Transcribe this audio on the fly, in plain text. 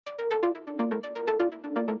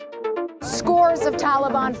hours of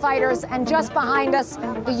Taliban fighters, and just behind us,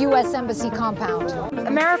 the U.S. Embassy compound.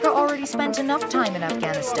 America already spent enough time in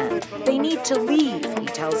Afghanistan. They need to leave, he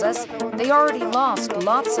tells us. They already lost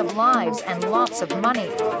lots of lives and lots of money.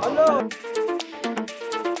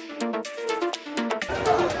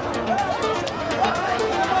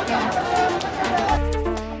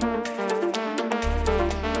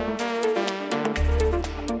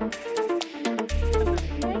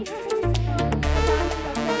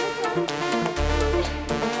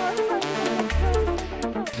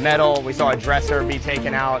 Metal, we saw a dresser be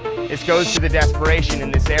taken out. This goes to the desperation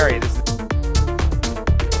in this area.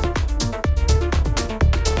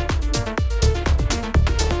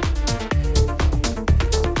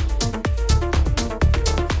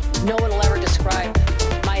 No one will ever describe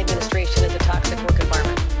my administration as a toxic work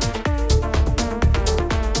environment.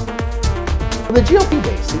 For the GOP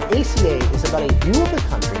base, the ACA is about a view of the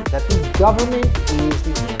country that the government is the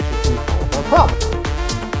answer to all of our problems.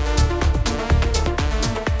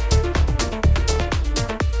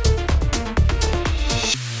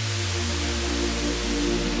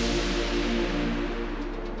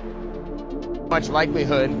 Much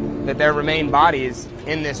likelihood that there remain bodies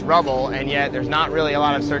in this rubble, and yet there's not really a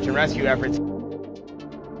lot of search and rescue efforts.